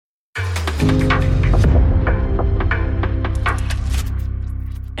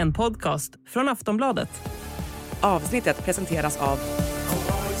en podcast från Aftonbladet. Avsnittet presenteras av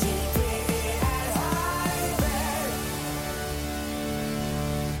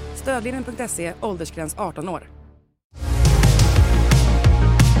Stödlinjen.se, åldersgräns 18 år.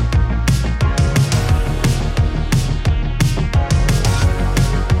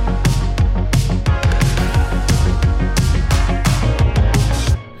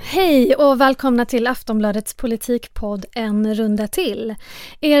 Hej och välkomna till Aftonbladets politikpodd En runda till.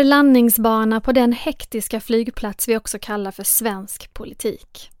 Er landningsbana på den hektiska flygplats vi också kallar för svensk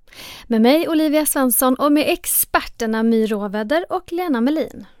politik. Med mig Olivia Svenson och med experterna My Rohwedder och Lena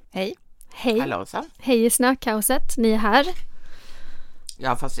Mellin. Hej. Hej. Hallåsa. Hej i snökaoset, ni är här.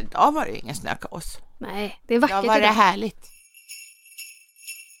 Ja, fast idag var det ingen snökaos. Nej, det är vackert. Idag var det härligt.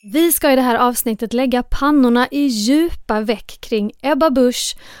 Vi ska i det här avsnittet lägga pannorna i djupa veck kring Ebba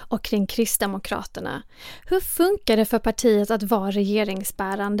Busch och kring Kristdemokraterna. Hur funkar det för partiet att vara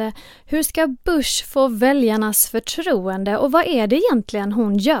regeringsbärande? Hur ska Busch få väljarnas förtroende och vad är det egentligen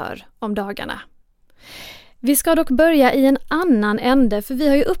hon gör om dagarna? Vi ska dock börja i en annan ände för vi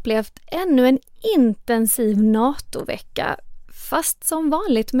har ju upplevt ännu en intensiv NATO-vecka. Fast som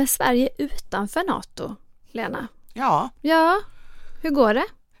vanligt med Sverige utanför NATO, Lena. Ja. Ja, hur går det?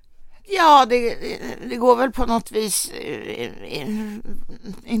 Ja, det går väl på något vis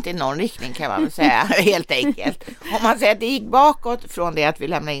inte i någon riktning kan man väl säga, helt enkelt. Om man säger att det gick bakåt från det att vi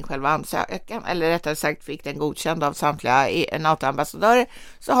lämnade in själva ansökan, eller rättare sagt fick den godkänd av samtliga NATO-ambassadörer,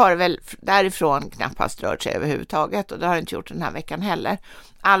 så har det väl därifrån knappast rört sig överhuvudtaget, och det har det inte gjort den här veckan heller.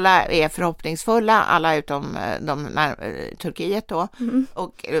 Alla är förhoppningsfulla, alla utom Turkiet då,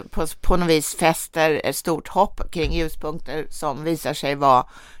 och på något vis fäster ett stort hopp kring ljuspunkter som visar sig vara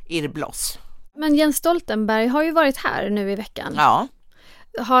irrbloss. Men Jens Stoltenberg har ju varit här nu i veckan. Ja.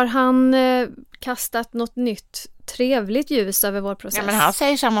 Har han kastat något nytt trevligt ljus över vår process? Ja, men han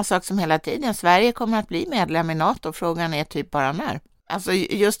säger samma sak som hela tiden. Sverige kommer att bli medlem i NATO. Frågan är typ bara när. Alltså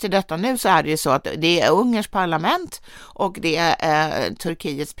just i detta nu så är det ju så att det är Ungerns parlament och det är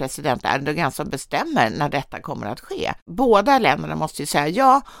Turkiets president Erdogan som bestämmer när detta kommer att ske. Båda länderna måste ju säga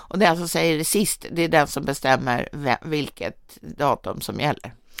ja, och den som säger det sist, det är den som bestämmer vilket datum som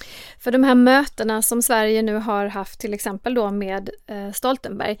gäller. För de här mötena som Sverige nu har haft till exempel då med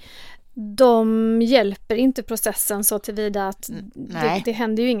Stoltenberg, de hjälper inte processen så tillvida att det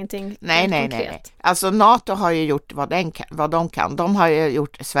händer ju ingenting konkret. Nej. Alltså NATO har ju gjort vad de kan. De har ju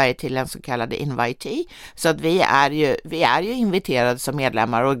gjort Sverige till en så kallad invitee. Så att vi är ju inviterade som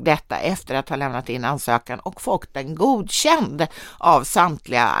medlemmar, och detta efter att ha lämnat in ansökan och fått den godkänd av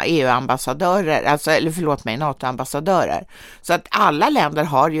samtliga EU-ambassadörer, NATO-ambassadörer. Så att alla länder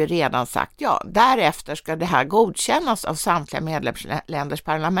har ju redan sagt ja. Därefter ska det här godkännas av samtliga medlemsländers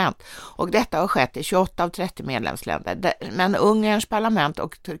parlament. Och detta har skett i 28 av 30 medlemsländer. Men Ungerns parlament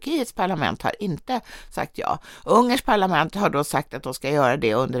och Turkiets parlament har inte sagt ja. Ungerns parlament har då sagt att de ska göra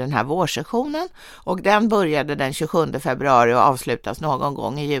det under den här vårsessionen. Och den började den 27 februari och avslutas någon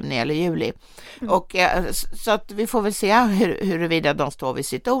gång i juni eller juli. Och så att vi får väl se huruvida de står vid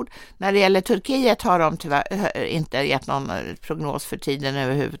sitt ord. När det gäller Turkiet har de tyvärr inte gett någon prognos för tiden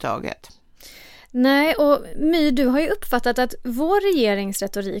överhuvudtaget. Nej, och My, du har ju uppfattat att vår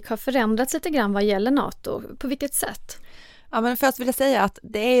regeringsretorik har förändrats lite grann vad gäller NATO. På vilket sätt? Ja, men först vill jag säga att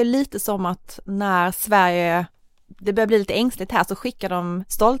det är ju lite som att när Sverige, det börjar bli lite ängsligt här, så skickar de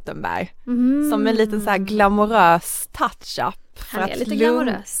Stoltenberg som en liten så här glamorös touch-up. Han är lite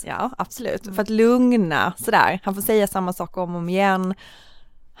glamorös. Ja, absolut. För att lugna sådär. Han får säga samma sak om och om igen.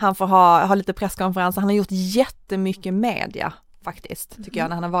 Han får ha lite presskonferenser. Han har gjort jättemycket media faktiskt, tycker jag,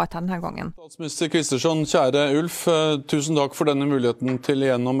 när han har varit här den här gången. Statsminister Kristersson, käre Ulf, tusen tack för denna möjligheten till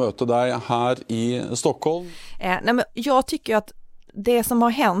igen att möta dig här i Stockholm. Nej, men jag tycker att det som har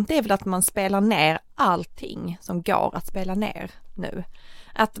hänt är väl att man spelar ner allting som går att spela ner nu.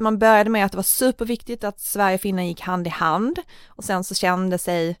 Att man började med att det var superviktigt att Sverige och Finland gick hand i hand, och sen så kände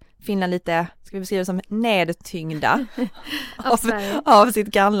sig Finland lite, ska vi beskriva som nedtyngda av sitt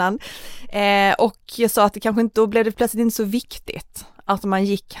grannland. Och sa att det kanske inte, då blev det plötsligt inte så viktigt att man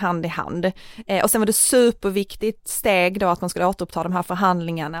gick hand i hand. Och sen var det superviktigt steg då att man skulle återuppta de här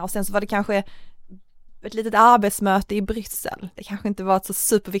förhandlingarna, och sen så var det kanske ett litet arbetsmöte i Bryssel. Det kanske inte var ett så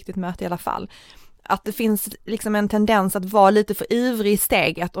superviktigt möte i alla fall. Att det finns liksom en tendens att vara lite för ivrig i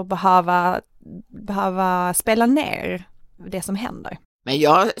steget och behöva spela ner det som händer. Men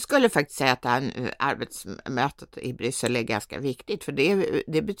jag skulle faktiskt säga att det här arbetsmötet i Bryssel är ganska viktigt, för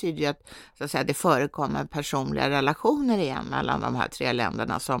det betyder ju att, så att säga, det förekommer personliga relationer igen mellan de här tre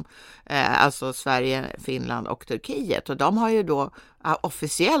länderna, som alltså Sverige, Finland och Turkiet, och de har ju då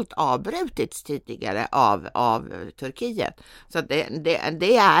officiellt avbrutits tidigare av Turkiet. Så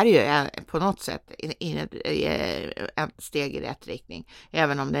det är ju på något sätt ett steg i rätt riktning,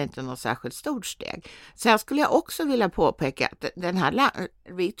 även om det inte är något särskilt stort steg. Sen skulle jag också vilja påpeka att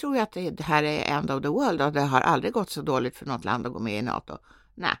vi tror ju att det här är end of the world och det har aldrig gått så dåligt för något land att gå med i NATO.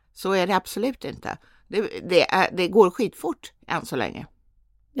 Nej, så är det absolut inte. Det går skitfort än så länge.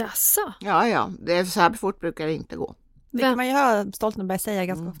 Jaså? Ja, det är så här fort brukar det inte gå. Det kan man ju höra Stoltenberg säga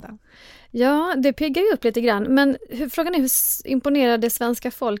ganska ofta. Ja, det piggar ju upp lite grann. Men frågan är hur imponerade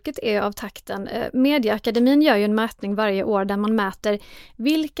svenska folket är av takten. Medieakademin gör ju en mätning varje år där man mäter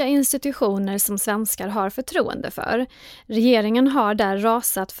vilka institutioner som svenskar har förtroende för. Regeringen har där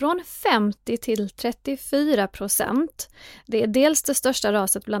rasat från 50 till 34%. Det är dels det största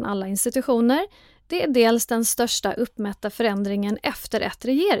raset bland alla institutioner. Det är dels den största uppmätta förändringen efter ett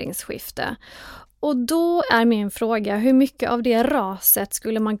regeringsskifte. Och då är min fråga, hur mycket av det raset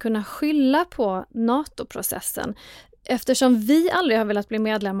skulle man kunna skylla på NATO-processen? Eftersom vi aldrig har velat bli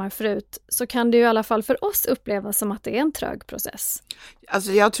medlemmar förut så kan det ju i alla fall för oss upplevas som att det är en trög process.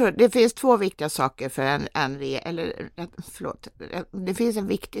 Alltså jag tror det finns två viktiga saker för det finns en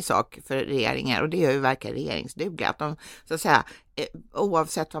viktig sak för regeringar och det är ju verkligen regeringsdugliga. Att de, så att säga,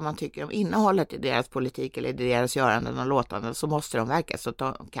 oavsett vad man tycker om innehållet i deras politik eller i deras göranden och låtanden så måste de verka så att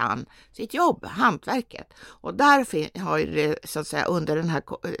de kan sitt jobb, hantverket. Och där har ju det, så att säga, under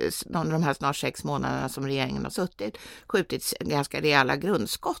de här snart 6 månaderna som regeringen har suttit skjutits ganska rejäla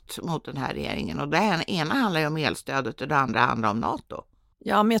grundskott mot den här regeringen. Och det ena handlar ju om elstödet och det andra handlar om NATO.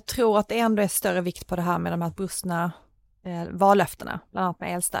 Ja, men jag tror att det ändå är större vikt på det här med de här brustna vallöftena, bland annat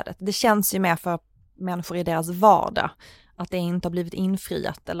med elstödet. Det känns ju mer för människor i deras vardag att det inte har blivit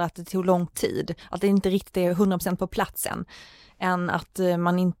infriat eller att det tog lång tid, att det inte riktigt är 100% på platsen än att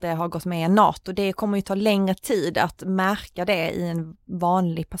man inte har gått med i NATO. Det kommer ju ta längre tid att märka det i en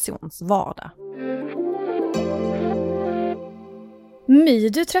vanlig persons vardag.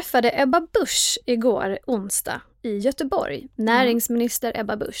 Du träffade Ebba Busch igår onsdag i Göteborg. Näringsminister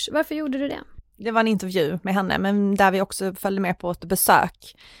Ebba Busch. Varför gjorde du det? Det var en intervju med henne, men där vi också följde med på ett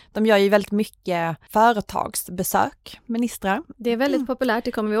besök. De gör ju väldigt mycket företagsbesök, ministrar. Det är väldigt populärt,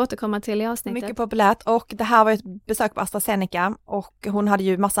 det kommer vi återkomma till i avsnittet. Mycket populärt, och det här var ett besök på AstraZeneca och hon hade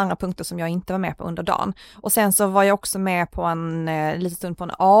ju massa andra punkter som jag inte var med på under dagen. Och sen så var jag också med på en liten stund på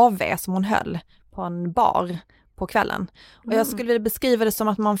en AV som hon höll på en bar på kvällen. Och jag skulle vilja beskriva det som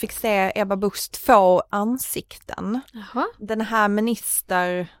att man fick se Ebba Buschs 2 ansikten. Jaha. Den här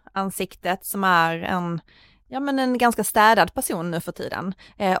ministeransiktet som är en ganska städad person nu för tiden.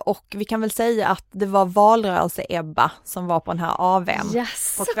 Och vi kan väl säga att det var valrörelse Ebba som var på den här AW:n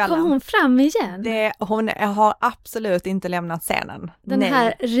på kvällen. Kom hon fram igen? Hon har absolut inte lämnat scenen. Den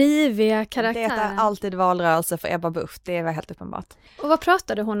här riviga karaktären. Det är alltid valrörelse för Ebba Busch, det var helt uppenbart. Och vad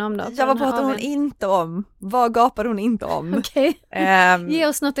pratade hon om då? Vad pratade hon inte om? Vad gapade hon inte om? Okej. Ge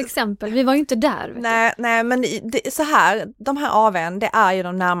oss något exempel, vi var ju inte där. Nej, men så här, de här AW:n, det är ju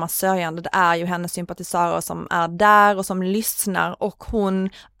de närmast sörjande, det är ju hennes sympatisörer som är där och som lyssnar, och hon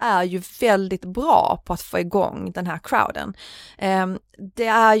är ju väldigt bra på att få igång den här crowden. Det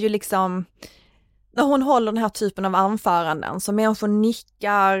är ju liksom när hon håller den här typen av anföranden så människor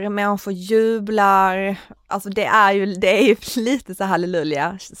nickar, människor jublar, alltså det är ju lite så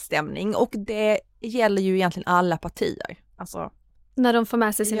halleluja stämning, och det gäller ju egentligen alla partier. Alltså, när de får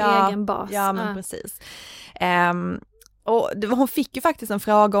med sig sin egen bas. Ja, men precis. Och hon fick ju faktiskt en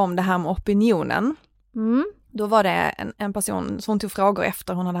fråga om det här med opinionen. Då var det en person som tog frågor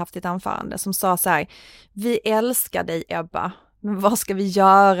efter hon hade haft ett anförande som sa så här: vi älskar dig Ebba, men vad ska vi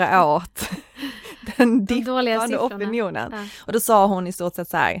göra åt den dippande opinionen? Ja. Och då sa hon i stort sett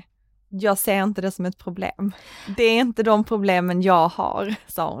så här: jag ser inte det som ett problem. Det är inte de problemen jag har,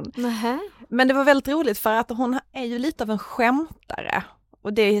 sa hon. Nähä. Men det var väldigt roligt för att hon är ju lite av en skämtare.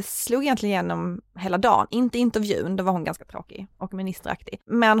 Och det slog egentligen igenom hela dagen. Inte intervjun, då var hon ganska tråkig och ministeraktig.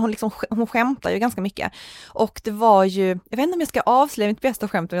 Men hon skämtar ju ganska mycket. Och det var ju, jag vet inte om jag ska avslöja mitt bästa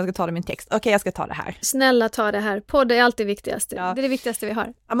skämt om jag ska ta det i min text. Okej, jag ska ta det här. Snälla ta det här. Podd är alltid viktigast. Ja. Det är det viktigaste vi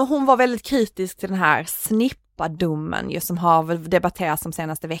har. Ja, men hon var väldigt kritisk till den här snippadomen just som har väl debatterats de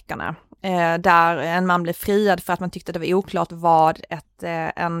senaste veckorna. Där en man blev friad för att man tyckte det var oklart vad ett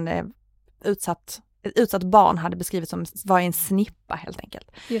utsatt barn hade beskrivit som var en snippa helt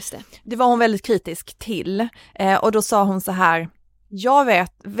enkelt. Just det. Det var hon väldigt kritisk till. Och då sa hon så här: jag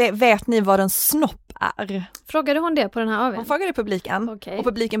vet ni vad en snopp är? Frågade hon det på den här AW:n? Hon frågade publiken. Okay. Och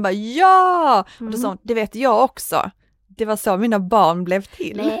publiken bara ja! Och då sa hon, det vet jag också. Det var så mina barn blev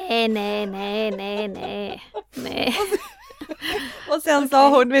till. Nej. Och sen sa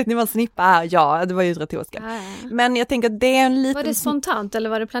hon, vet ni vad snippa är? Ja, det var ju retoriska. Men jag tänker att det är en liten... Var det spontant eller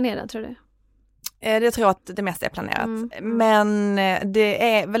var det planerat, tror du? Jag tror att det mesta är planerat. Men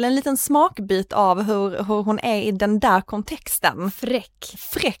det är väl en liten smakbit av hur hon är i den där kontexten. Fräck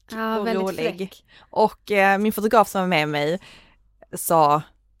och rolig. Fräck. Och min fotograf som var med mig sa,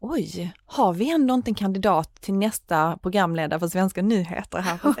 oj, har vi ändå inte en kandidat till nästa programledare för Svenska nyheter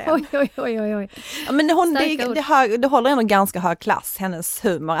här på scen? Oj. Ja, men det håller ändå ganska hög klass, hennes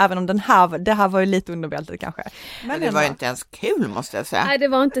humor, även om det här var ju lite underbältet kanske. Men det var ju inte ens kul, måste jag säga. Nej, det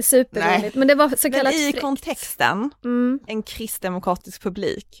var inte superroligt, men det var så kallat i fräckt. Kontexten, en kristdemokratisk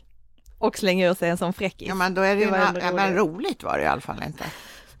publik och slänger ur sig en sån fräckis. Ja, men då är det ju men roligt var det i alla fall inte.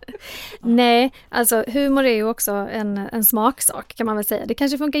 Nej, alltså humor är ju också en smaksak kan man väl säga. Det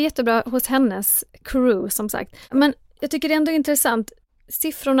kanske funkar jättebra hos hennes crew som sagt. Men jag tycker det är ändå intressant.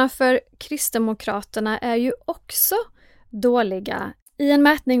 Siffrorna för Kristdemokraterna är ju också dåliga. I en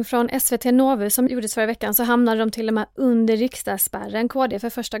mätning från SVT Novus som gjordes förra veckan så hamnade de till och med under riksdagsspärren, KD, för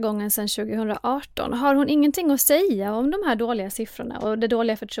första gången sedan 2018. Har hon ingenting att säga om de här dåliga siffrorna och det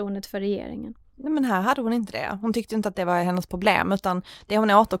dåliga förtroendet för regeringen? Nej, men här hade hon inte det. Hon tyckte inte att det var hennes problem, utan det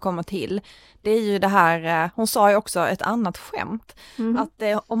hon återkommer till, det är ju det här, hon sa ju också ett annat skämt, att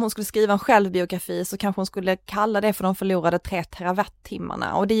om hon skulle skriva en självbiografi så kanske hon skulle kalla det för de förlorade 3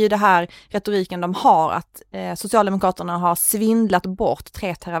 terawattimmarna. Och det är ju det här retoriken de har, att Socialdemokraterna har svindlat bort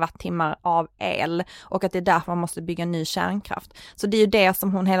 3 terawattimmar av el och att det är därför man måste bygga ny kärnkraft. Så det är ju det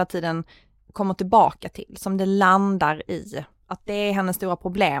som hon hela tiden kommer tillbaka till, som det landar i. Att det är hennes stora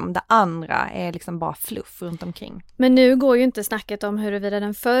problem. Det andra är liksom bara fluff runt omkring. Men nu går ju inte snacket om huruvida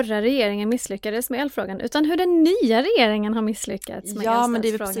den förra regeringen misslyckades med elfrågan, utan hur den nya regeringen har misslyckats med Ja, men det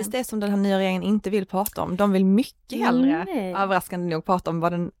är precis det som den här nya regeringen inte vill prata om. De vill mycket hellre, överraskande nog, prata om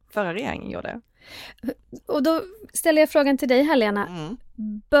vad den förra regeringen gjorde. Och då ställer jag frågan till dig här, Lena.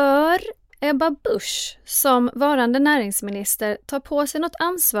 Bör Ebba Busch som varande näringsminister ta på sig något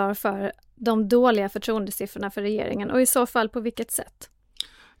ansvar för de dåliga förtroendesiffrorna för regeringen, och i så fall på vilket sätt?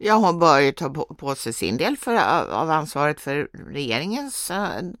 Ja, hon bör ju ta på sig sin del av ansvaret för regeringens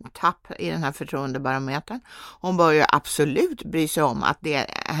tapp i den här förtroendebarometern. Hon bör ju absolut bry sig om att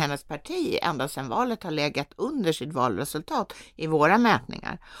hennes parti ända sedan valet har legat under sitt valresultat i våra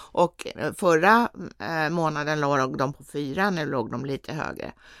mätningar. Och förra månaden låg de på 4, nu låg de lite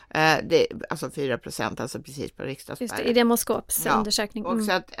högre. Alltså 4%, alltså precis på riksdagsspärren. Just det, i Demoskops undersökning. Och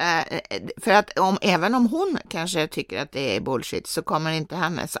så att, för att även om hon kanske tycker att det är bullshit, så kommer inte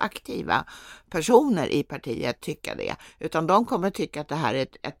hennes aktiva personer i partiet tycka det, utan de kommer tycka att det här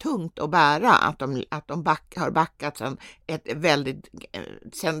är tungt att bära, att de har backat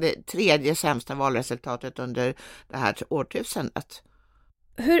sen det tredje sämsta valresultatet under det här årtusendet.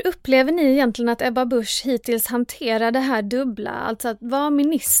 Hur upplever ni egentligen att Ebba Busch hittills hanterar det här dubbla, alltså att vara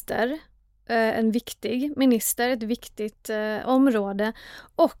minister, en viktig minister, ett viktigt område,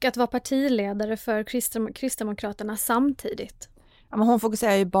 och att vara partiledare för Kristdemokraterna samtidigt? Ja, men hon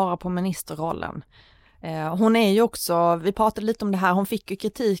fokuserar ju bara på ministerrollen. Hon är ju också, vi pratade lite om det här, hon fick ju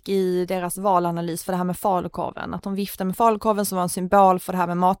kritik i deras valanalys för det här med falukorven. Att hon viftade med falukorven som var en symbol för det här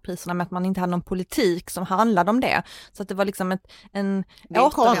med matpriserna, med att man inte hade någon politik som handlade om det. Så att det var liksom det är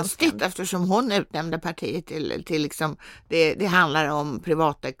konstigt eftersom hon utnämnde partiet till liksom, det handlar om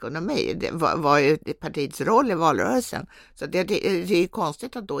privatekonomi. Det var ju partiets roll i valrörelsen. Så det är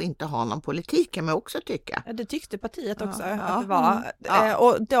konstigt att då inte ha någon politik, kan man också tycka. Det tyckte partiet också att det var.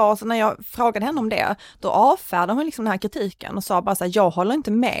 Och då så när jag frågade henne om det, då avfärdade hon liksom den här kritiken och sa bara så här, jag håller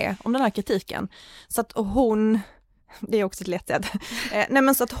inte med om den här kritiken. Så att hon, det är också ett lätt sätt. Nej,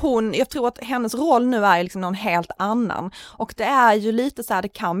 men så att jag tror att hennes roll nu är liksom någon helt annan. Och det är ju lite så här det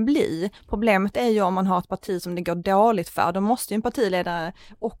kan bli. Problemet är ju om man har ett parti som det går dåligt för, då måste ju en partiledare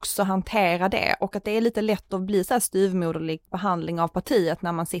också hantera det. Och att det är lite lätt att bli så här styvmoderlig behandling av partiet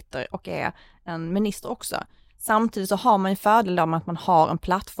när man sitter och är en minister också. Samtidigt så har man ju fördel om att man har en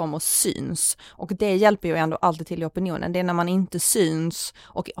plattform och syns. Och det hjälper ju ändå alltid till i opinionen. Det är när man inte syns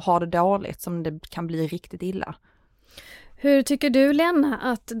och har det dåligt som det kan bli riktigt illa. Hur tycker du, Lena,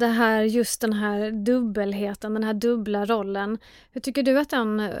 att just den här dubbelheten, den här dubbla rollen, hur tycker du att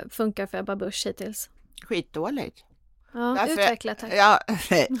den funkar för Ebba Busch hittills? Skitdåligt. Ja, utveckla tack. Ja,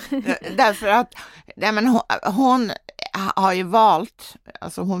 därför att hon har ju valt,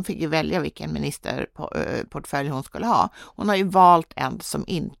 alltså hon fick ju välja vilken ministerportfölj hon skulle ha. Hon har ju valt en som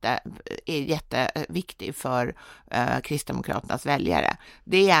inte är jätteviktig för Kristdemokraternas väljare.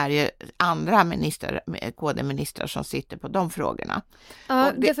 Det är ju andra KD-ministrar som sitter på de frågorna.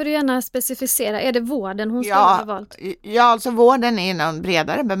 Ja, det får du gärna specificera. Är det vården hon skulle ha valt? Ja, alltså vården är en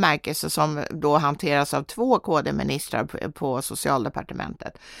bredare bemärkelse som då hanteras av 2 KD-ministrar på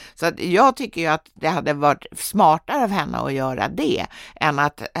socialdepartementet. Så att jag tycker ju att det hade varit smartare av henne att göra det än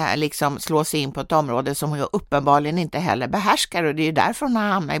att liksom slå sig in på ett område som hon uppenbarligen inte heller behärskar, och det är ju därför hon har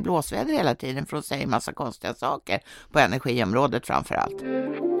hamnat i blåsväder hela tiden, för att säga en massa konstiga saker på energiområdet framför allt.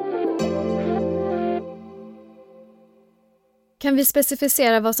 Kan vi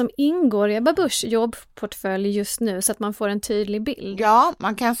specificera vad som ingår i Ebba Buschs jobbportfölj just nu så att man får en tydlig bild? Ja,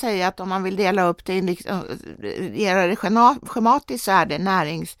 man kan säga att om man vill dela upp det, göra det schematiskt, så är det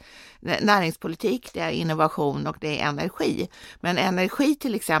näringspolitik, det är innovation och det är energi. Men energi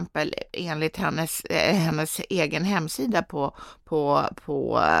till exempel, enligt hennes egen hemsida på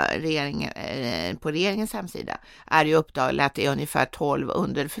regeringens hemsida, är ju uppdagat att det är ungefär 12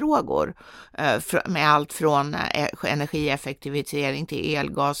 underfrågor med allt från energieffektivisering till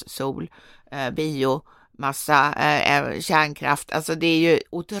elgas, sol, bio, massa kärnkraft. Alltså det är ju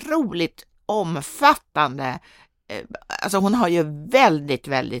otroligt omfattande. Alltså hon har ju väldigt,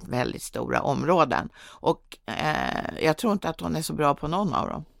 väldigt, väldigt stora områden, och jag tror inte att hon är så bra på någon av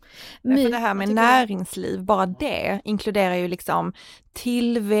dem. För det här med näringsliv, bara det inkluderar ju liksom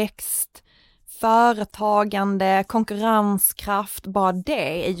tillväxt, företagande, konkurrenskraft, bara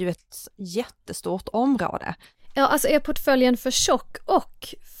det är ju ett jättestort område. Ja, alltså är portföljen för tjock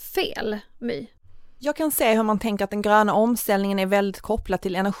och fel, My? Jag kan se hur man tänker att den gröna omställningen är väldigt kopplad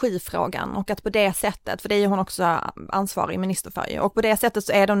till energifrågan, och att på det sättet, för det är ju hon också ansvarig minister för, och på det sättet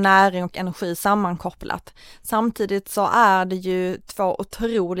så är då näring och energi sammankopplat. Samtidigt så är det ju 2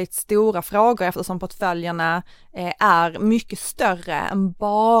 otroligt stora frågor, eftersom portföljerna är mycket större än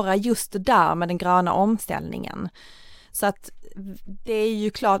bara just det där med den gröna omställningen. Så att det är ju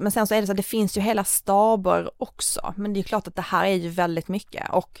klart, men sen så är det så att det finns ju hela staber också, men det är ju klart att det här är ju väldigt mycket,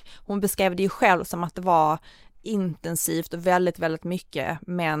 och hon beskrev det ju själv som att det var intensivt och väldigt, väldigt mycket,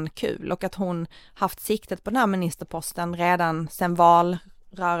 men kul, och att hon haft siktet på den här ministerposten redan sedan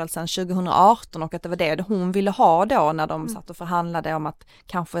valrörelsen 2018, och att det var det hon ville ha då när de satt och förhandlade om att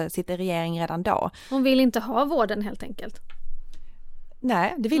kanske sitta i regering redan då. Hon vill inte ha vården helt enkelt.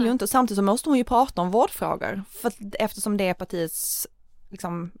 Nej, det vill ju inte. Samtidigt så måste hon ju prata om vårdfrågor, eftersom det är partiets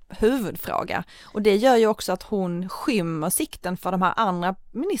liksom huvudfråga. Och det gör ju också att hon skymmer sikten för de här andra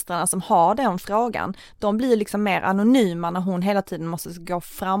ministrarna som har den frågan. De blir liksom mer anonyma när hon hela tiden måste gå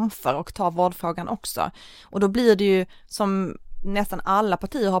framför och ta vårdfrågan också. Och då blir det ju, som nästan alla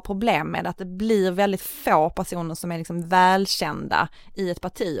partier har problem med, att det blir väldigt få personer som är liksom välkända i ett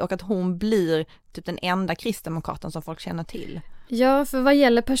parti, och att hon blir typ den enda kristdemokraten som folk känner till. Ja, för vad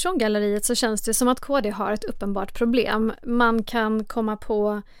gäller persongalleriet så känns det som att KD har ett uppenbart problem. Man kan komma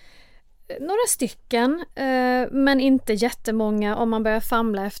på några stycken, men inte jättemånga om man börjar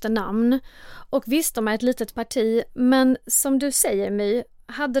famla efter namn. Och visst, de är ett litet parti, men som du säger, My,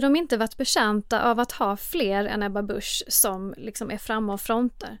 hade de inte varit betjänta av att ha fler än Ebba Busch som liksom är framme och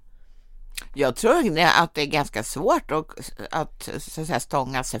frontar? Jag tror att det är ganska svårt att så att säga,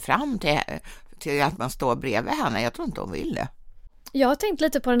 stånga sig fram till att man står bredvid henne. Jag tror inte hon vill det. Jag har tänkt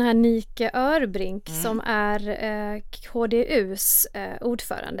lite på den här Nike Örbrink som är KDUs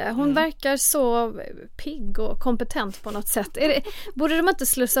ordförande. Hon verkar så pigg och kompetent på något sätt. Borde de inte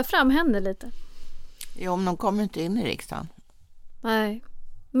slussa fram henne lite? Jo, men de kommer inte in i riksdagen. Nej,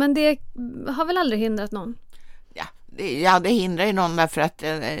 men det har väl aldrig hindrat någon? Ja, det hindrar ju någon därför att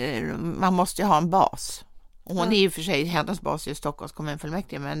man måste ju ha en bas. Och hon är ju för sig, hennes bas i Stockholms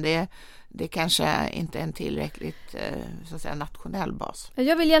kommunfullmäktige, men det kanske inte är en tillräckligt så att säga, nationell bas.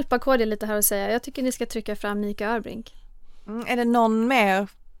 Jag vill hjälpa KD lite här och säga, jag tycker ni ska trycka fram Nike Örbrink. Är det någon mer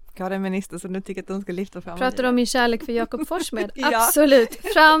KD-minister som du tycker att de ska lyfta fram? Pratar du om min kärlek för Jakob Forssmed? Ja. Absolut,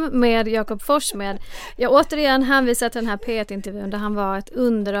 fram med Jakob Forssmed. Jag återigen hänvisar till den här P1-intervjun där han var ett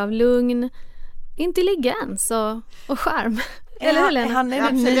under av lugn, intelligens och charm. Eller hur, Lena? Han är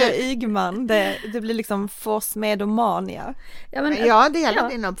den nya Ygman. Det blir liksom Forssmed-mania. Ja, men jag delar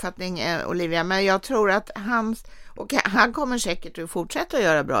din uppfattning, Olivia, men jag tror att han kommer säkert att fortsätta att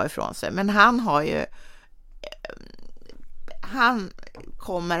göra bra ifrån sig, men han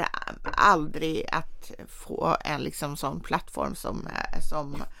kommer aldrig att få en liksom sån plattform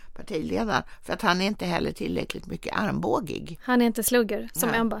som partiledare, för att han är inte heller tillräckligt mycket armbågig. Han är inte slugger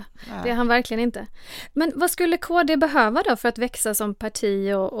som Ebba. Det är han verkligen inte. Men vad skulle KD behöva då för att växa som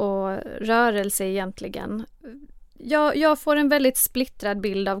parti och rörelse egentligen? Jag får en väldigt splittrad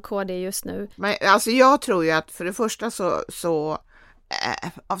bild av KD just nu. Men alltså jag tror ju att för det första så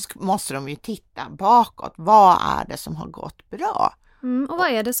måste de ju titta bakåt. Vad är det som har gått bra? Och vad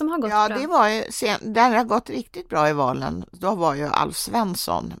är det som har gått bra? Ja, det var ju där det har gått riktigt bra i valen. Då var ju Alf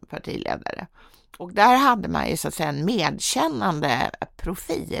Svenson partiledare. Och där hade man ju så att säga en medkännande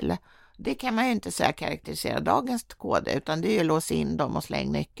profil. Det kan man ju inte säga karaktärisera dagens KD, utan det är ju låsa in dem och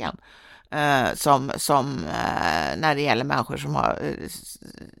släng nyckeln. Som när det gäller människor som har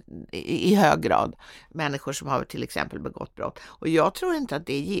i hög grad människor som har till exempel begått brott. Och jag tror inte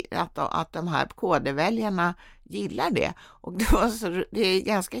att de här KD-väljarna gillar det. Och det är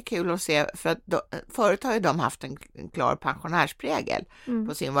ganska kul att se, för att förut har ju de haft en klar pensionärsprägel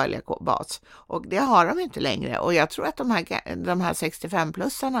på sin väljarbas. Och det har de inte längre. Och jag tror att de här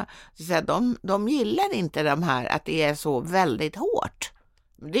 65-plussarna, de gillar inte de här, att det är så väldigt hårt.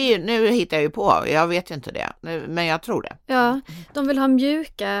 Nu hittar jag ju på, jag vet inte det, men jag tror det. Ja, de vill ha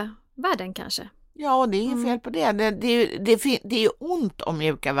mjuka värden kanske. Ja, det är inget fel på det. Det är ju ont om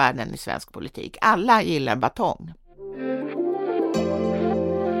mjuka värden i svensk politik. Alla gillar batong.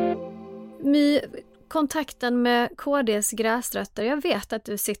 Kontakten med KDs gräsrötter. Jag vet att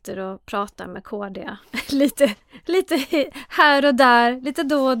du sitter och pratar med KD lite här och där, lite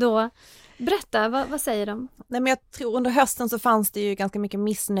då och då. Berätta, vad säger de? Nej, men jag tror under hösten så fanns det ju ganska mycket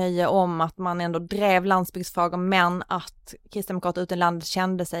missnöje om att man ändå drev landsbygdsfrågor, men att kristdemokrater ute i landet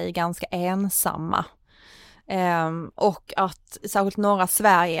kände sig ganska ensamma. Och att särskilt norra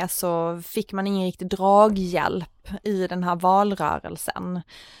Sverige så fick man ingen riktig draghjälp i den här valrörelsen.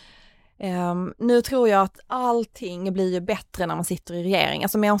 Nu tror jag att allting blir ju bättre när man sitter i regering.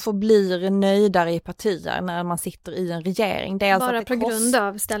 Alltså människor blir nöjdare i partier när man sitter i en regering. Det är bara alltså på grund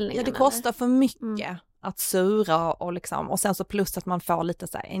av ställningen? Ja, det kostar för mycket att sura och sen så plus att man får lite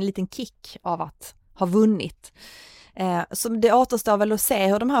så här, en liten kick av att ha vunnit. Så det återstår väl att se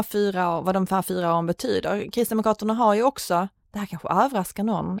hur vad de här 4 åren betyder. Kristdemokraterna har ju också, det här kanske överraskar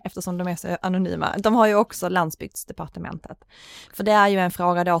någon eftersom de är så anonyma, de har ju också landsbygdsdepartementet. För det är ju en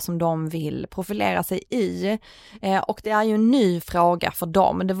fråga då som de vill profilera sig i. Och det är ju en ny fråga för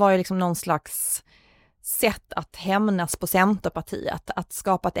dem. Det var ju liksom någon slags sätt att hämnas på Centerpartiet, att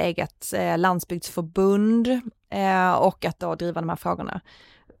skapa ett eget landsbygdsförbund och att då driva de här frågorna.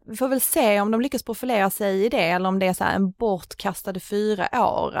 Vi får väl se om de lyckas profilera sig i det, eller om det är så här en bortkastade 4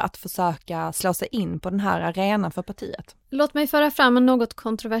 år att försöka slå sig in på den här arenan för partiet. Låt mig föra fram en något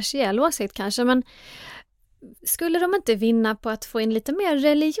kontroversiell åsikt kanske, men skulle de inte vinna på att få in lite mer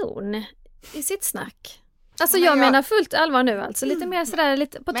religion i sitt snack? Alltså jag menar fullt allvar nu, alltså lite mer sådär,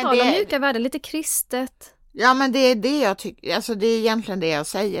 lite, på tal om mjuka värden, lite kristet. Ja, men det är det jag tycker, alltså det är egentligen det jag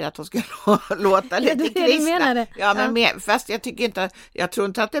säger, att de ska låta lite kristna. Ja, men fast jag tror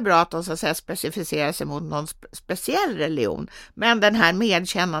inte att det är bra att de så att säga specificerar sig mot någon speciell religion, men den här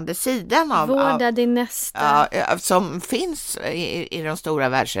medkännande sidan av vårda din nästa, som finns i de stora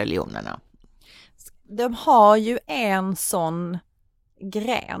världsreligionerna. De har ju en sån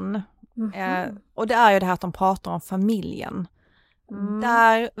gren, och det är ju det här att de pratar om familjen.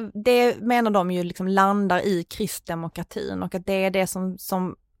 Det menar de ju liksom landar i kristdemokratin, och att det är det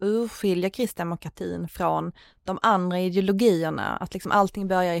som urskiljer kristdemokratin från de andra ideologierna, att liksom allting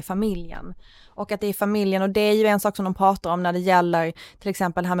börjar i familjen, och att det är familjen, och det är ju en sak som de pratar om när det gäller till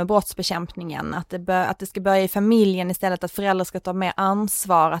exempel här med brottsbekämpningen, att det ska börja i familjen istället, att föräldrar ska ta mer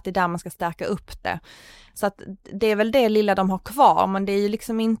ansvar, att det är där man ska stärka upp det. Så att det är väl det lilla de har kvar, men det är ju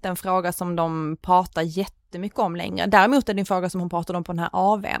liksom inte en fråga som de pratar jättemycket om längre. Däremot är det en fråga som hon pratade om på den här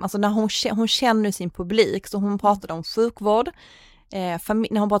AW:n. Alltså när hon känner sin publik, så hon pratade om sjukvård.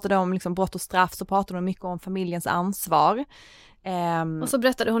 När hon pratade om liksom brott och straff, så pratade hon mycket om familjens ansvar. Och så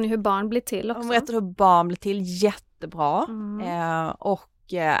berättade hon ju hur barn blir till också. Hon berättade hur barn blir till jättebra. Och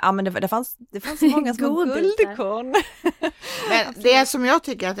ja, men det fanns många små guldkorn. Men det som jag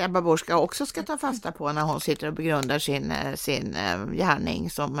tycker att Ebba Busch också ska ta fasta på när hon sitter och begrundar sin gärning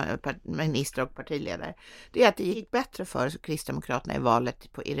som minister och partiledare, det är att det gick bättre för Kristdemokraterna i valet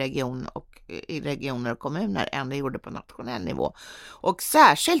i regioner och kommuner än det gjorde på nationell nivå. Och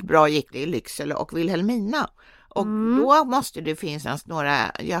särskilt bra gick det i Lycksele och Vilhelmina. Och då måste det finnas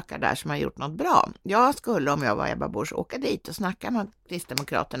några gökar där som har gjort något bra. Jag skulle, om jag var Ebba Busch, åka dit och snacka med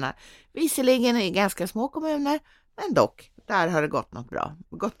Kristdemokraterna. Visserligen i ganska små kommuner, men dock, där har det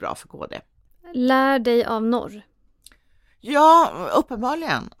gått bra för KD. Lär dig av norr. Ja,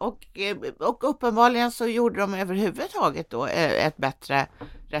 uppenbarligen. Och uppenbarligen så gjorde de överhuvudtaget då ett bättre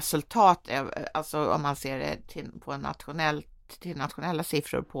resultat. Alltså om man ser det på en nationellt till nationella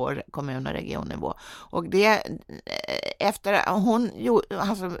siffror på kommun- och regionnivå. Och det efter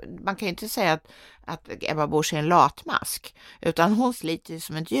alltså, man kan ju inte säga att Ebba Busch är en latmask, utan hon sliter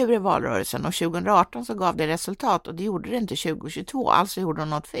som ett djur i valrörelsen, och 2018 så gav det resultat, och det gjorde det inte 2022, alltså gjorde hon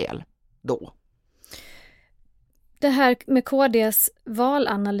något fel då. Det här med KDs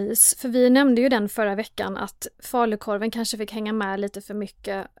valanalys, för vi nämnde ju den förra veckan att falukorven kanske fick hänga med lite för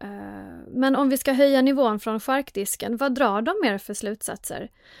mycket. Men om vi ska höja nivån från charkdisken, vad drar de mer för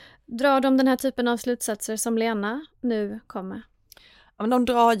slutsatser? Drar de den här typen av slutsatser som Lena nu kommer? Ja, men de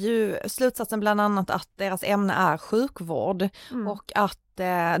drar ju slutsatsen bland annat att deras ämne är sjukvård och att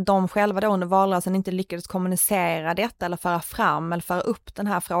de själva då under valrörelsen inte lyckades kommunicera detta eller föra fram eller föra upp den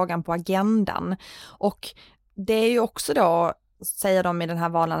här frågan på agendan. Och det är ju också då, säger de i den här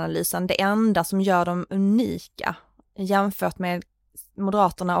valanalysen, det enda som gör dem unika jämfört med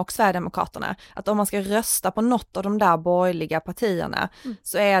Moderaterna och Sverigedemokraterna. Att om man ska rösta på något av de där borgerliga partierna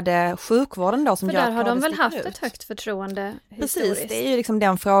så är det sjukvården då som för gör. För där har de väl haft ett högt förtroende historiskt. Precis, det är ju liksom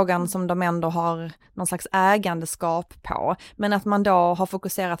den frågan som de ändå har någon slags ägandeskap på. Men att man då har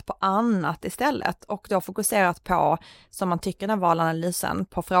fokuserat på annat istället och då fokuserat på, som man tycker i den valanalysen,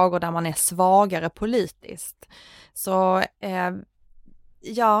 på frågor där man är svagare politiskt. Så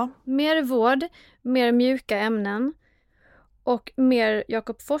ja. Mer vård, mer mjuka ämnen. Och mer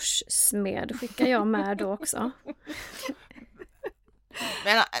Jakob Forss-smed skickar jag med då också.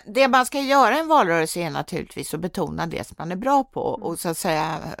 Men det man ska göra i en valrörelse är naturligtvis att betona det som man är bra på och så att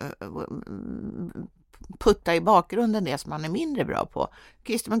säga putta i bakgrunden det som man är mindre bra på.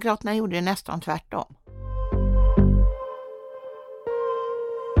 Kristdemokraterna gjorde det nästan tvärtom.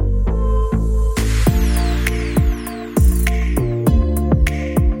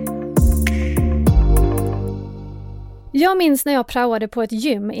 Jag minns när jag praoade på ett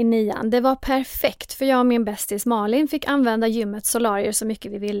gym i 9:an. Det var perfekt för jag och min bästis Malin fick använda gymmets solarier så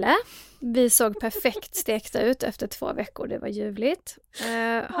mycket vi ville. Vi såg perfekt stekta ut efter 2 veckor. Det var ljuvligt.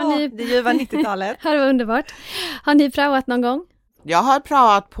 Det ljuva 90-talet. Det var underbart. Har ni praoat någon gång? Jag har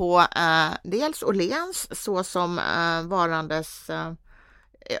praoat på dels Åhléns så som varandes...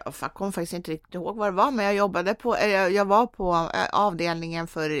 Jag kommer faktiskt inte riktigt ihåg vad det var, men jag var på avdelningen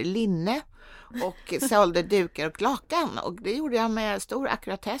för linne och sålde dukar och lakan, och det gjorde jag med stor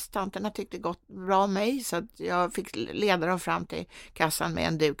akkuratess. Tanterna tyckte gott bra om mig, så att jag fick leda dem fram till kassan med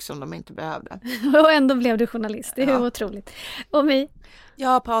en duk som de inte behövde. Och ändå blev du journalist, det är ju otroligt. Och mig? Jag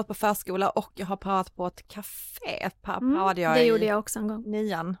har pratat på förskola och jag har pratat på ett café. Det gjorde jag också en gång.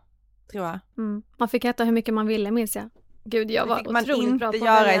 9:an, tror jag. Man fick äta hur mycket man ville, minns jag. Gud, jag var otroligt bra på att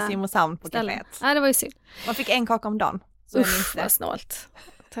göra i Simrishamn på kaféet. Nej, det var ju synd. Man fick en kaka om dagen. Usch, vad snålt.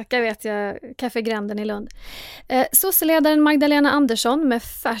 Tack, jag vet, Kaffegränden i Lund. Sosseledaren Magdalena Andersson med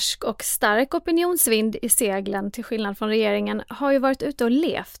färsk och stark opinionsvind i seglen till skillnad från regeringen har ju varit ute och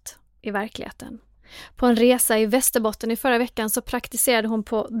levt i verkligheten. På en resa i Västerbotten i förra veckan så praktiserade hon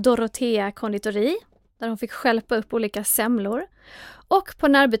på Dorotea konditori där hon fick skälpa upp olika semlor, och på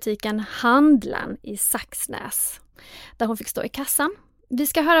närbutiken Handlan i Saxnäs där hon fick stå i kassan. Vi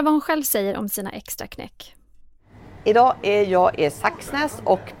ska höra vad hon själv säger om sina extra knäck. Idag är jag i Saxnäs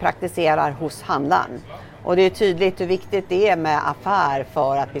och praktiserar hos Handlarn. Och det är tydligt hur viktigt det är med affär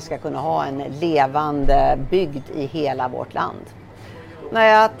för att vi ska kunna ha en levande bygd i hela vårt land. När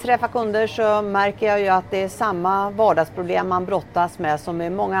jag träffar kunder så märker jag ju att det är samma vardagsproblem man brottas med som i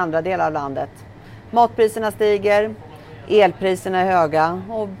många andra delar av landet. Matpriserna stiger, elpriserna är höga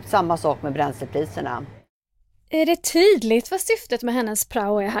och samma sak med bränslepriserna. Är det tydligt vad syftet med hennes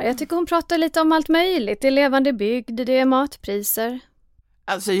prao är här? Jag tycker hon pratar lite om allt möjligt. Det är levande bygd, det är matpriser.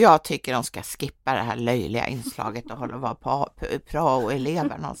 Alltså jag tycker de ska skippa det här löjliga inslaget och hålla vara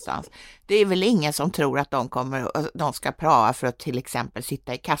prao-elever någonstans. Det är väl ingen som tror att de ska prao för att till exempel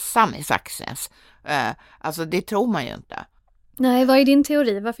sitta i kassan i Saxnäs. Alltså det tror man ju inte. Nej, vad är din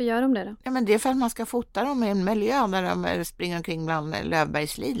teori? Varför gör de det då? Ja, men det är för att man ska fota dem i en miljö där de springer omkring bland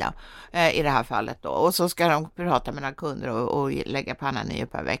Löfbergs lila i det här fallet då. Och så ska de prata med några kunder och lägga pannan i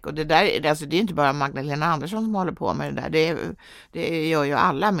per veck. Och det där, alltså det är inte bara Magdalena Andersson som håller på med det där. Det gör ju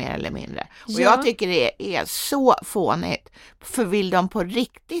alla mer eller mindre. Och jag tycker det är så fånigt. För vill de på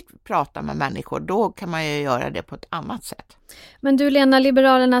riktigt prata med människor, då kan man ju göra det på ett annat sätt. Men du Lena,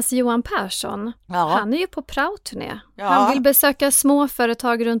 Liberalernas Johan Persson, han är ju på prao-turné. Ja. Han vill besöka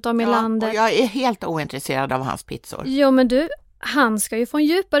småföretag runt om i landet. Och jag är helt ointresserad av hans pizzor. Jo, men du, han ska ju få en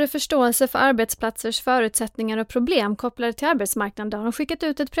djupare förståelse för arbetsplatsers förutsättningar och problem kopplade till arbetsmarknaden. Där har de skickat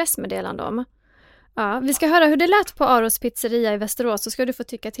ut ett pressmeddelande om. Ja, vi ska höra hur det lät på Aros pizzeria i Västerås, så ska du få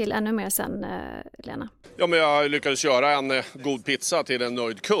tycka till ännu mer sen, Lena. Ja, men jag lyckades göra en god pizza till en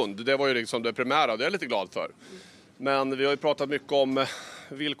nöjd kund. Det var ju liksom det primära, det är jag lite glad för. Men vi har ju pratat mycket om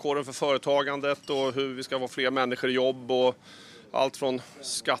villkoren för företagandet och hur vi ska få fler människor i jobb och allt från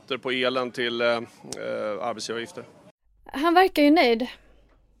skatter på elen till arbetsgivaravgifter. Han verkar ju nöjd.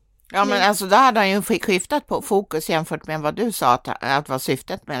 Ja, men alltså där hade han ju skiftat på fokus jämfört med vad du sa att var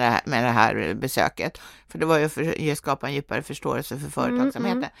syftet med det här besöket. För det var ju för att skapa en djupare förståelse för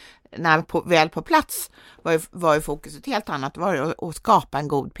företagsamheten. När väl på plats var ju fokuset helt annat. Det var att skapa en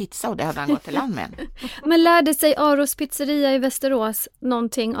god pizza och det hade han gått till land med. Men lärde sig Aros pizzeria i Västerås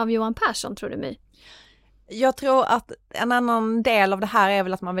någonting av Johan Persson, tror du mig? Jag tror att en annan del av det här är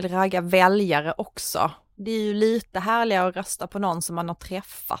väl att man vill ragga väljare också. Det är ju lite härligare att rösta på någon som man har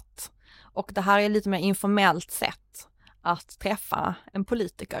träffat. Och det här är lite mer informellt sätt att träffa en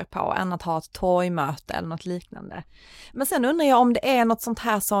politiker på än att ha ett torgmöte eller något liknande. Men sen undrar jag om det är något sånt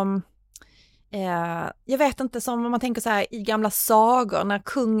här som, jag vet inte, som om man tänker så här i gamla sagor när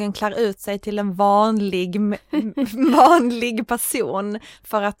kungen klär ut sig till en vanlig person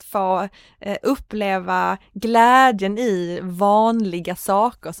för att få uppleva glädjen i vanliga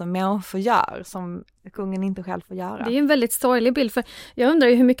saker som människor gör, som kungen inte själv får göra. Det är en väldigt sorglig bild, för jag undrar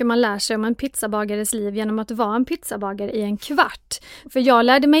ju hur mycket man lär sig om en pizzabagares liv genom att vara en pizzabagare i en kvart. För jag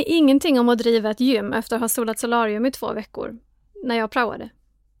lärde mig ingenting om att driva ett gym efter att ha solat solarium i 2 veckor när jag praoade.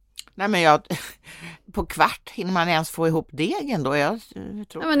 Nej, men på kvart hinner man ens få ihop degen då? Jag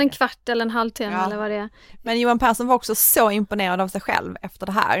tror men en kvart eller en halvtimme eller vad det är. Men Johan Persson var också så imponerad av sig själv efter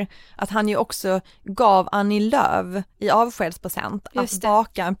det här. Att han ju också gav Annie Lööf i avskedspresent att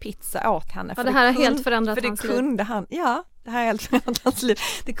baka en pizza åt henne. Ja, det här har helt förändrat hans liv. Det här är helt förändrat hans liv.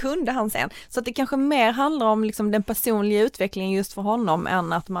 Det kunde han sen. Så att det kanske mer handlar om liksom den personliga utvecklingen just för honom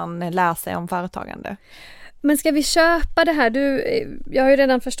än att man lär sig om företagande. Men ska vi köpa det här? Jag har ju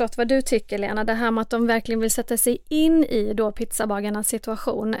redan förstått vad du tycker, Lena. Det här med att de verkligen vill sätta sig in i då pizzabagarnas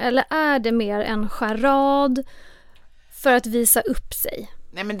situation. Eller är det mer en charad för att visa upp sig?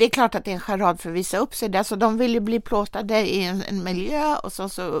 Nej, men det är klart att det är en charad för att visa upp sig. Alltså, de vill ju bli plåtade i en miljö och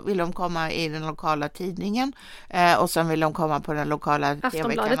så vill de komma i den lokala tidningen och sen vill de komma på den lokala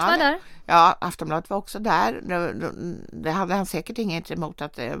Aftonbladet tv-kanalen. var där. Ja, Aftonbladet var också där. Det hade han säkert inget emot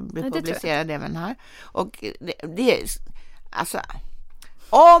att bli publicerad även här. Och det är alltså...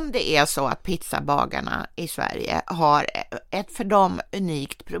 Om det är så att pizzabagarna i Sverige har ett för dem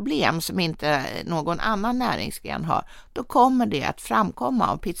unikt problem som inte någon annan näringsgren har, då kommer det att framkomma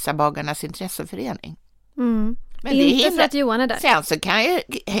av pizzabagarnas intresseförening. Men inte för att Johan är där. Sen så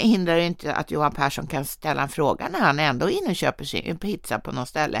hindrar det inte att Johan Persson kan ställa en fråga när han ändå är inne och köper sin pizza på något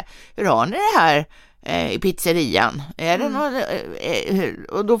ställe. Hur har ni det här i pizzerian? Är det något,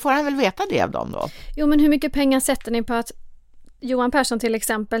 och då får han väl veta det av dem då. Jo, men hur mycket pengar sätter ni på att Johan Persson till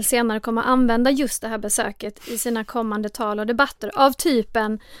exempel senare kommer använda just det här besöket i sina kommande tal och debatter av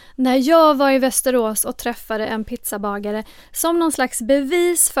typen när jag var i Västerås och träffade en pizzabagare som någon slags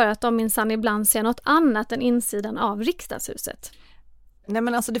bevis för att de minsann ibland ser något annat än insidan av riksdagshuset? Nej,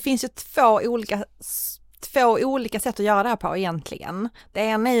 men alltså det finns ju två olika sätt att göra det här på egentligen. Det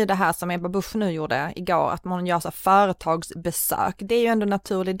ena är ju det här som Ebba Busch nu gjorde igår, att man gör så företagsbesök. Det är ju ändå en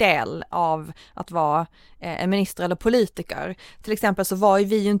naturlig del av att vara en minister eller politiker. Till exempel så var ju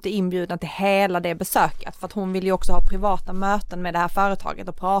vi ju inte inbjudna till hela det besöket för att hon vill ju också ha privata möten med det här företaget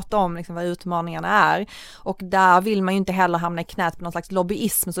och prata om liksom vad utmaningarna är. Och där vill man ju inte heller hamna i knät på någon slags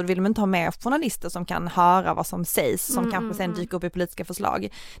lobbyism, så då vill man inte ha med journalister som kan höra vad som sägs som kanske sen dyker upp i politiska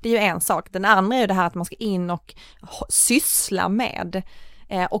förslag. Det är ju en sak. Den andra är ju det här att man ska in och syssla med.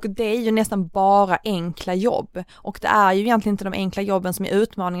 Och det är ju nästan bara enkla jobb. Och det är ju egentligen inte de enkla jobben som är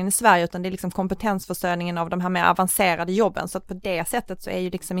utmaningen i Sverige, utan det är liksom kompetensförsörjningen av de här mer avancerade jobben. Så att på det sättet så är ju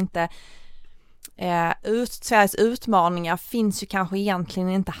liksom inte Sveriges utmaningar finns ju kanske egentligen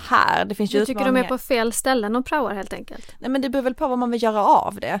inte här. Det finns ju tycker de är på fel ställen och praoar helt enkelt? Nej, men det beror väl på vad man vill göra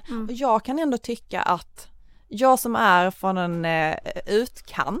av det. Och jag kan ändå tycka att jag som är från en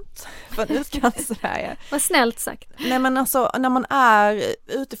utkant Sverige. Vad snällt sagt. Nej, men alltså när man är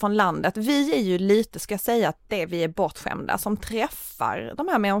utifrån landet, vi är ju lite, ska jag säga, att vi är bortskämda som träffar de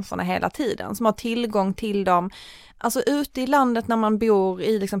här människorna hela tiden, som har tillgång till dem. Alltså ute i landet när man bor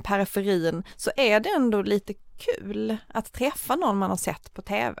i liksom periferin så är det ändå lite kul att träffa någon man har sett på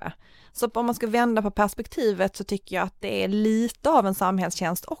tv. Så om man ska vända på perspektivet så tycker jag att det är lite av en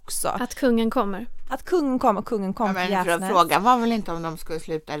samhällstjänst också. Att kungen kommer. Att kungen kommer ja, men frågan var väl inte om de skulle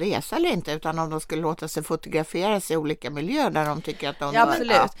sluta resa eller inte, utan om de skulle låta sig fotograferas i olika miljöer där de tycker att de... Ja,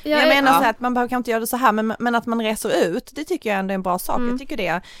 absolut. Jag menar så här att man behöver inte göra det så här, men att man reser ut, det tycker jag ändå är en bra sak. Jag tycker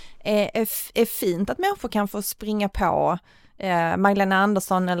det är fint att människor kan få springa på Magdalena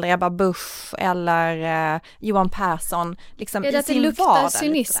Andersson eller Ebba Busch eller Johan Persson. Liksom är det att det luktar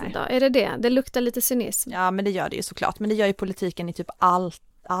cynism då? Är det? Det luktar lite cynism. Ja, men det gör det ju såklart. Men det gör ju politiken i typ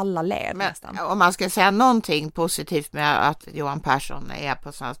alla led nästan. Om man ska säga någonting positivt med att Johan Persson är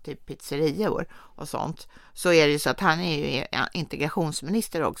på sådana typ pizzerior och sånt, så är det ju så att han är ju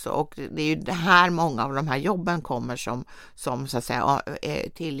integrationsminister också, och det är ju det här många av de här jobben kommer som så att säga är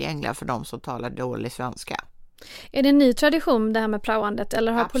tillgängliga för de som talar dålig svenska. Är det en ny tradition det här med praoandet,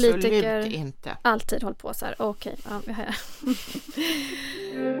 eller har Absolut politiker inte alltid hållit på så här? Okej, ja.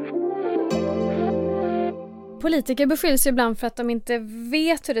 Politiker beskylls ibland för att de inte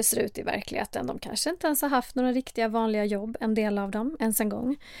vet hur det ser ut i verkligheten. De kanske inte ens har haft några riktiga vanliga jobb, en del av dem, ens en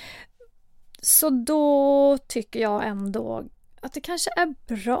gång. Så då tycker jag ändå att det kanske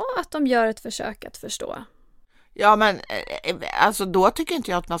är bra att de gör ett försök att förstå. Ja, men alltså då tycker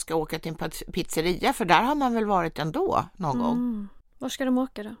inte jag att man ska åka till en pizzeria, för där har man väl varit ändå någon gång. Var ska de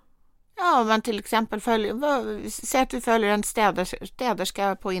åka då? Ja, man till exempel säg att vi följer en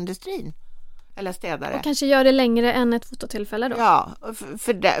städerska på industrin. Eller städare. Och kanske gör det längre än ett fototillfälle då? Ja,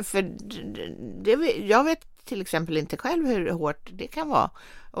 jag vet till exempel inte själv hur hårt det kan vara.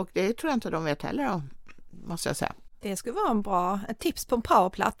 Och det tror jag inte de vet heller om, måste jag säga. Det skulle vara ett tips på en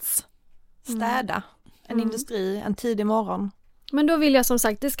praoplats. Städa en industri en tidig morgon. Men då vill jag som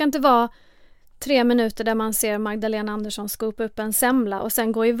sagt, det ska inte vara 3 minuter där man ser Magdalena Andersson skopa upp en semla och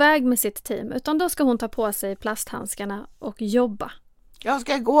sen gå iväg med sitt team. Utan då ska hon ta på sig plasthandskarna och jobba. Jag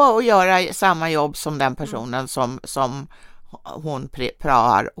ska gå och göra samma jobb som den personen som hon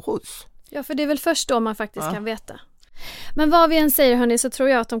praar hos. Ja, för det är väl först då man faktiskt kan veta. Men vad vi än säger hörni, så tror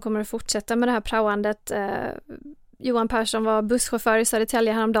jag att de kommer att fortsätta med det här praoandet. Johan Persson var busschaufför i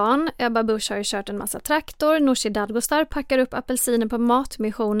Södertälje häromdagen. Ebba Busch har ju kört en massa traktor. Nooshi Dadgostar packar upp apelsiner på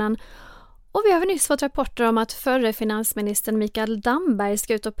matmissionen. Och vi har nyss fått rapporter om att förre finansministern Mikael Damberg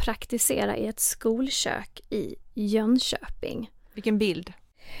ska ut och praktisera i ett skolkök i Jönköping. Vilken bild.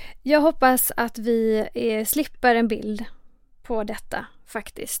 Jag hoppas att vi slipper en bild på detta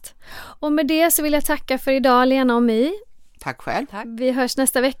faktiskt. Och med det så vill jag tacka för idag, Lena och My. Tack själv. Tack. Vi hörs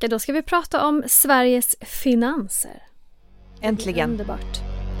nästa vecka. Då ska vi prata om Sveriges finanser. Äntligen. Underbart.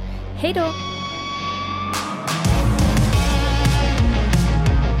 Hej då!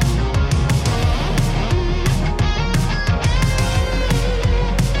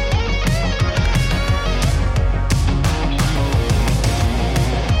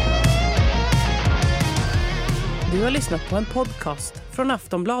 Du har lyssnat på en podcast från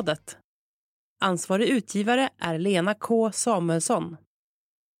Aftonbladet. Ansvarig utgivare är Lena K. Samuelsson.